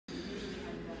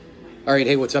All right,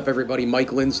 hey, what's up, everybody?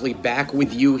 Mike Lindsley back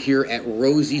with you here at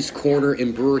Rosie's Corner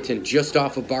in Brewerton, just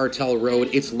off of Bartell Road.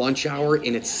 It's lunch hour,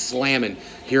 and it's slamming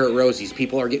here at Rosie's.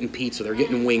 People are getting pizza, they're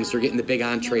getting wings, they're getting the big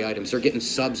entree items, they're getting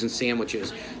subs and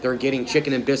sandwiches, they're getting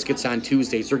chicken and biscuits on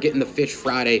Tuesdays, they're getting the Fish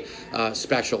Friday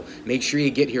special. Make sure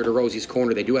you get here to Rosie's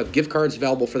Corner. They do have gift cards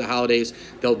available for the holidays.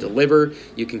 They'll deliver.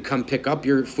 You can come pick up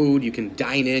your food. You can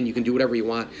dine in. You can do whatever you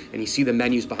want, and you see the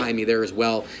menus behind me there as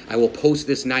well. I will post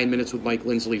this 9 Minutes with Mike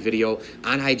Lindsley video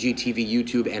on IGTV,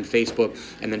 YouTube, and Facebook,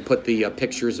 and then put the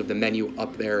pictures of the menu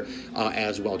up there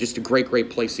as well. Just a great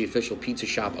place, the official pizza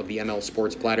shop of the ML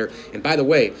Sports Platter. And by the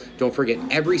way, don't forget,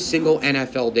 every single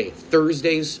NFL day,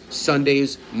 Thursdays,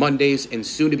 Sundays, Mondays, and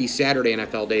soon to be Saturday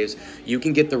NFL days, you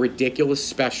can get the ridiculous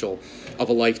special of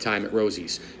a lifetime at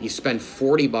Rosie's. You spend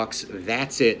 $40,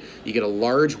 that's it. You get a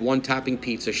large one-topping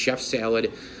pizza, chef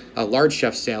salad, a large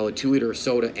chef salad, 2-liter of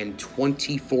soda, and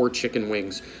 24 chicken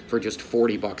wings for just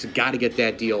 $40. Got to get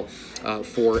that deal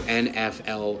for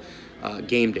NFL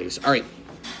game days. All right,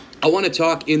 I want to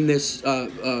talk in this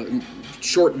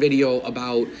short video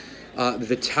about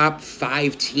the top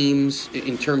 5 teams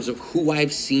in terms of who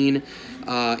I've seen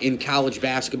in college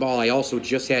basketball. I also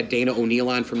just had Dana O'Neill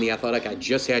on from The Athletic. I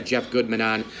just had Jeff Goodman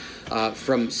on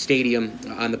from Stadium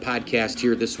on the podcast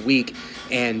here this week.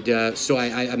 And so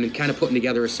I've been kind of putting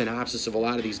together a synopsis of a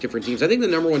lot of these different teams. I think the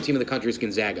number 1 team in the country is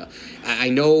Gonzaga. I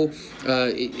know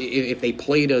if they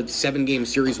played a 7-game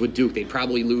series with Duke, they'd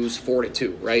probably lose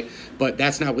 4-2, right? But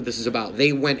that's not what this is about.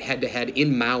 They went head-to-head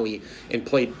in Maui and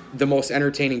played the most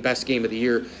entertaining, best game of the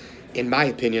year, in my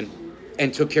opinion,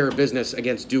 and took care of business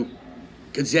against Duke.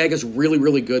 Gonzaga's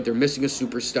really good. They're missing a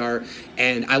superstar,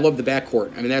 and I love the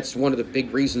backcourt. I mean, that's one of the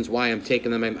big reasons why I'm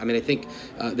taking them. I think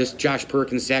this Josh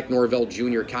Perkins, Zach Norvell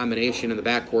Jr. combination in the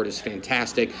backcourt is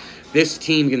fantastic. This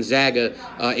team, Gonzaga,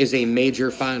 is a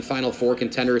major Final Four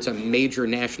contender. It's a major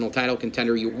national title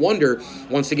contender. You wonder,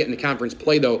 once they get into conference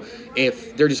play, though,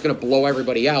 if they're just going to blow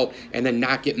everybody out and then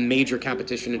not get major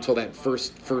competition until that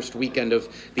first weekend of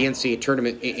the NCAA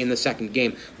tournament in the second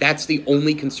game. That's the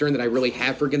only concern that I really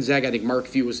have for Gonzaga. I think Mark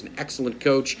Few is an excellent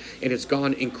coach, and it's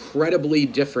gone incredibly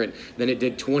different than it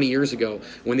did 20 years ago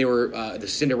when they were the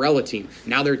Cinderella team.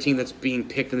 Now they're a team that's being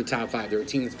picked in the top 5. They're a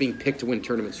team that's being picked to win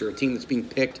tournaments. They're a team that's being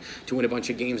picked to win a bunch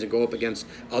of games and go up against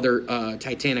other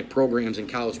titanic programs in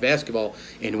college basketball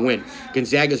and win.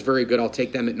 Gonzaga's very good. I'll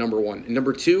take them at number 1. And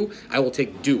number 2, I will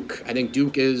take Duke. I think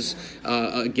Duke is,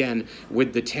 again,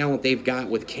 with the talent they've got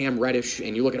with Cam Reddish,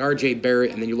 and you look at R.J. Barrett,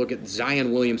 and then you look at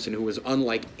Zion Williamson, who is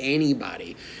unlike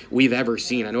anybody we've ever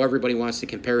seen. I know everybody wants to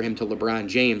compare him to LeBron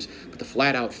James, but the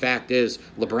flat-out fact is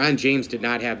LeBron James did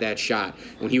not have that shot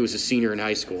when he was a senior in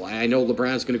high school. I know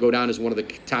LeBron's going to go down as one of the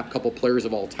top couple players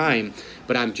of all time,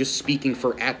 but I'm just speaking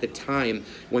for at the time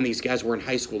when these guys were in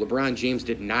high school. LeBron James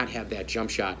did not have that jump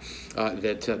shot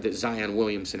that Zion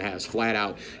Williamson has, flat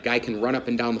out. Guy can run up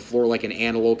and down the floor like an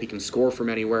antelope. He can score from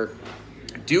anywhere.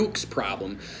 Duke's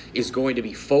problem is going to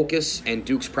be focus, and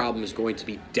Duke's problem is going to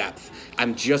be depth.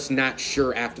 I'm just not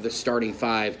sure after the starting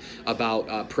 5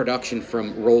 about production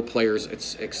from role players,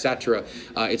 etc.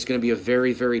 It's going to be a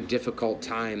very difficult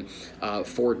time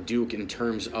for Duke in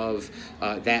terms of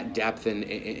that depth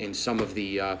and some of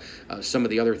the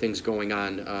other things going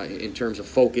on in terms of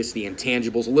focus, the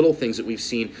intangibles, little things that we've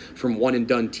seen from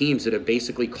one-and-done teams that have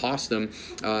basically cost them,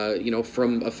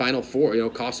 from a Final Four,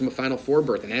 cost them a Final Four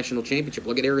berth, a national championship.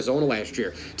 Look at Arizona last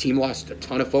year. Team lost a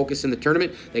ton of focus in the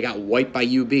tournament. They got wiped by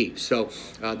UB. So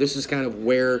this is kind of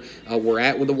where we're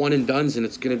at with the one-and-dones, and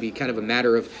it's going to be kind of a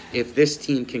matter of if this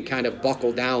team can kind of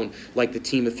buckle down like the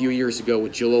team a few years ago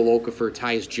with Jahlil Okafor,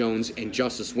 Tyus Jones, and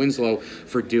Justice Winslow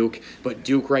for Duke. But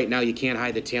Duke right now, you can't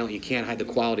hide the talent. You can't hide the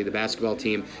quality of the basketball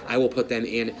team. I will put them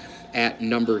in at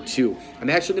number 2. I'm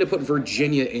actually going to put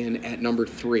Virginia in at number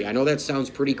 3. I know that sounds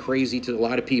pretty crazy to a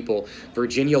lot of people.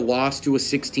 Virginia lost to a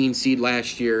 16 seed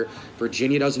last year.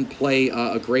 Virginia doesn't play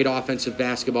a great offensive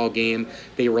basketball game.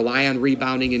 They rely on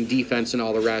rebounding and defense and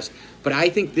all the rest. But I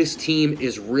think this team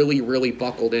is really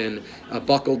buckled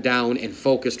down and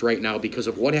focused right now because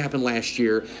of what happened last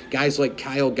year. Guys like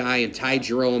Kyle Guy and Ty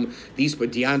Jerome,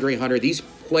 DeAndre Hunter, these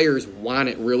players want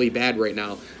it really bad right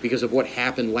now because of what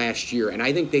happened last year. And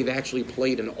I think they've actually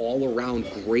played an all-around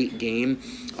great game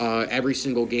every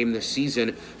single game this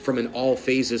season from an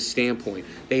all-phases standpoint.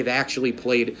 They've actually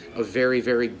played a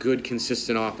very good,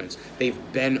 consistent offense.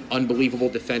 They've been unbelievable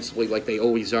defensively like they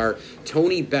always are.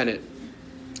 Tony Bennett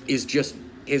is just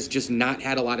has just not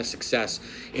had a lot of success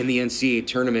in the NCAA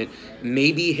tournament.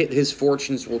 Maybe his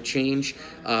fortunes will change.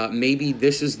 Maybe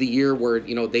this is the year where,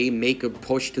 they make a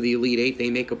push to the Elite Eight. They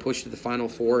make a push to the Final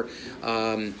Four.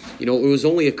 It was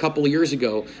only a couple of years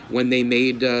ago when they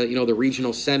made, the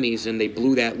regional semis and they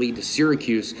blew that lead to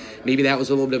Syracuse. Maybe that was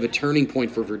a little bit of a turning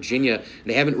point for Virginia.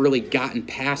 They haven't really gotten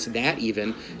past that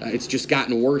even. It's just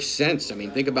gotten worse since. I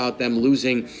mean, think about them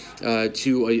losing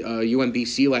to a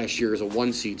UMBC last year as a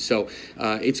 1 seed. So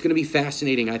it's going to be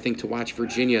fascinating, I think, to watch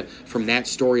Virginia from that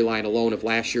storyline alone of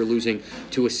last year losing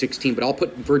to a 16. But I'll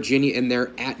put Virginia in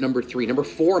there at number 3. Number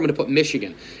 4, I'm going to put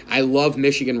Michigan. I love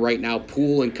Michigan right now.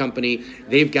 Poole and company,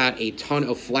 they've got a ton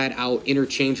of flat-out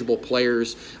interchangeable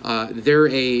players. They're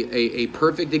a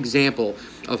perfect example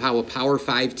of how a Power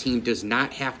 5 team does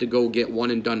not have to go get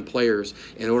one-and-done players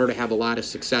in order to have a lot of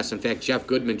success. In fact, Jeff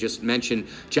Goodman just mentioned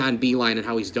John Beilein and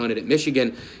how he's done it at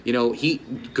Michigan.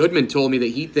 Goodman told me that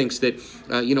he thinks that,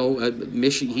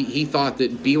 he thought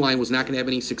that Beilein was not going to have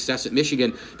any success at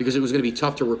Michigan because it was going to be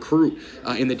tough to recruit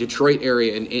in the Detroit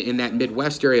area and in that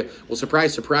Midwest area. Well,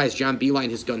 surprise, surprise, John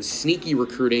Beilein has done sneaky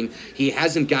recruiting. He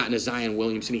hasn't gotten a Zion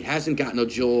Williamson. He hasn't gotten a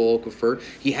Joel Okafor.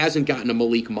 He hasn't gotten a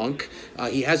Malik Monk.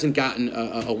 He hasn't gotten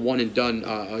a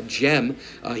one-and-done gem.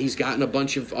 He's gotten a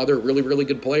bunch of other really, really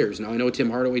good players. Now, I know Tim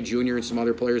Hardaway Jr. and some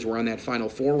other players were on that Final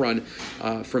Four run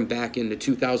from back into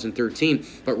 2013.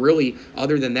 But really,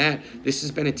 other than that, this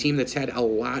has been a team that's had a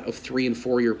lot of 3- and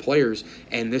 4-year players,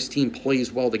 and this team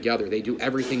plays well together. They do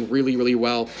everything really, really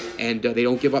well, and they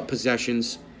don't give up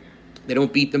possessions. They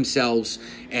don't beat themselves,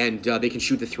 and they can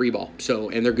shoot the 3 ball.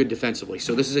 And they're good defensively.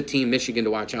 So this is a team, Michigan,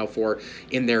 to watch out for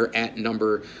in there at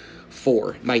number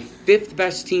 4. My 5th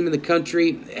best team in the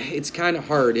country, it's kind of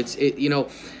hard.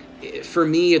 For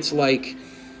me, it's like,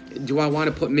 do I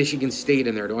want to put Michigan State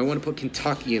in there? Do I want to put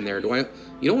Kentucky in there? You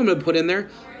know what I'm going to put in there?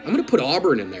 I'm going to put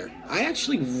Auburn in there. I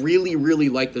actually really, really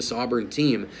like this Auburn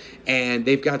team, and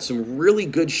they've got some really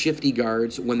good shifty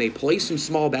guards. When they play some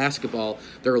small basketball,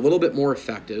 they're a little bit more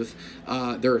effective.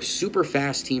 They're a super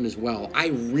fast team as well. I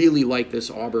really like this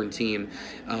Auburn team.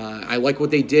 I like what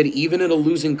they did, even in a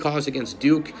losing cause against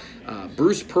Duke.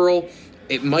 Bruce Pearl,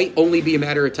 it might only be a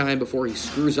matter of time before he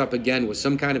screws up again with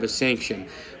some kind of a sanction.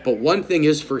 But one thing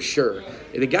is for sure,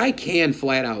 the guy can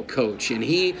flat out coach, and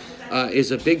he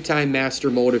is a big-time master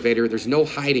motivator. There's no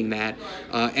hiding that.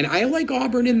 And I like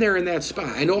Auburn in there in that spot.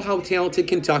 I know how talented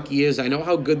Kentucky is. I know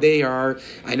how good they are.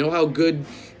 I know how good,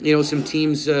 some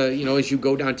teams, as you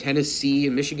go down Tennessee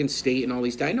and Michigan State and all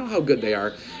these, I know how good they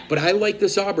are. But I like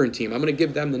this Auburn team. I'm going to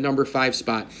give them the number 5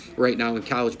 spot right now in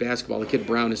college basketball. The kid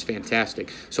Brown is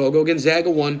fantastic. So I'll go Gonzaga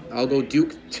 1. I'll go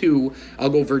Duke 2. I'll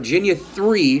go Virginia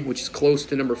 3, which is close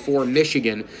to number 4,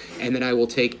 Michigan. And then I will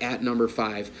take at number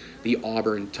 5 the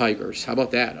Auburn Tigers. How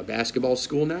about that? A basketball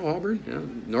school now, Auburn? Yeah,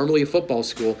 normally a football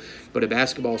school, but a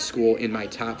basketball school in my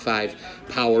top 5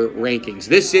 power rankings.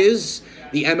 This is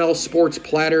the ML Sports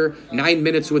Platter, 9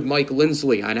 Minutes with Mike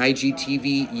Lindsley on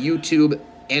IGTV, YouTube,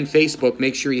 and Facebook.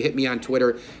 Make sure you hit me on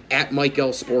Twitter at Mike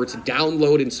L Sports.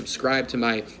 Download and subscribe to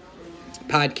my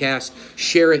podcast.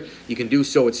 Share it. You can do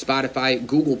so at Spotify,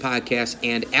 Google Podcasts,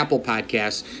 and Apple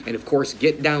Podcasts. And, of course,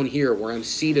 get down here where I'm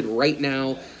seated right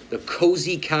now, the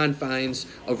cozy confines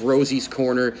of Rosie's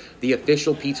Corner, the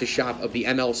official pizza shop of the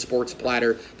ML Sports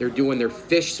Platter. They're doing their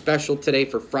fish special today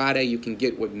for Friday. You can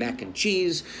get with mac and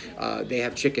cheese. They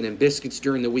have chicken and biscuits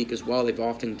during the week as well. They've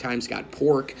oftentimes got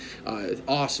pork.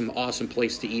 Awesome, awesome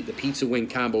place to eat. The pizza wing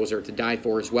combos are to die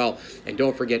for as well. And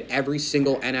don't forget, every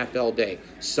single NFL day,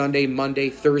 Sunday, Monday,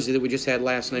 Thursday that we just had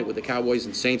last night with the Cowboys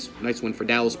and Saints. Nice win for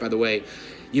Dallas, by the way.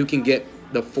 You can get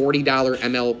the $40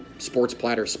 ML Sports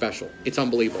Platter special. It's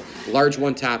unbelievable. Large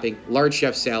 1 topping, large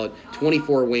chef salad,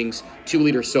 24 wings,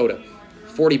 2-liter soda.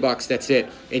 $40, that's it.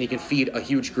 And you can feed a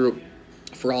huge group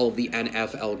for all of the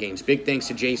NFL games. Big thanks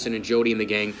to Jason and Jody and the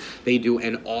gang. They do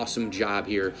an awesome job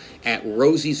here at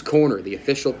Rosie's Corner, the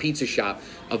official pizza shop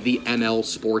of the ML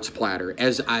Sports Platter.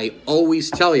 As I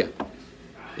always tell you,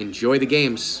 enjoy the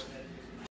games.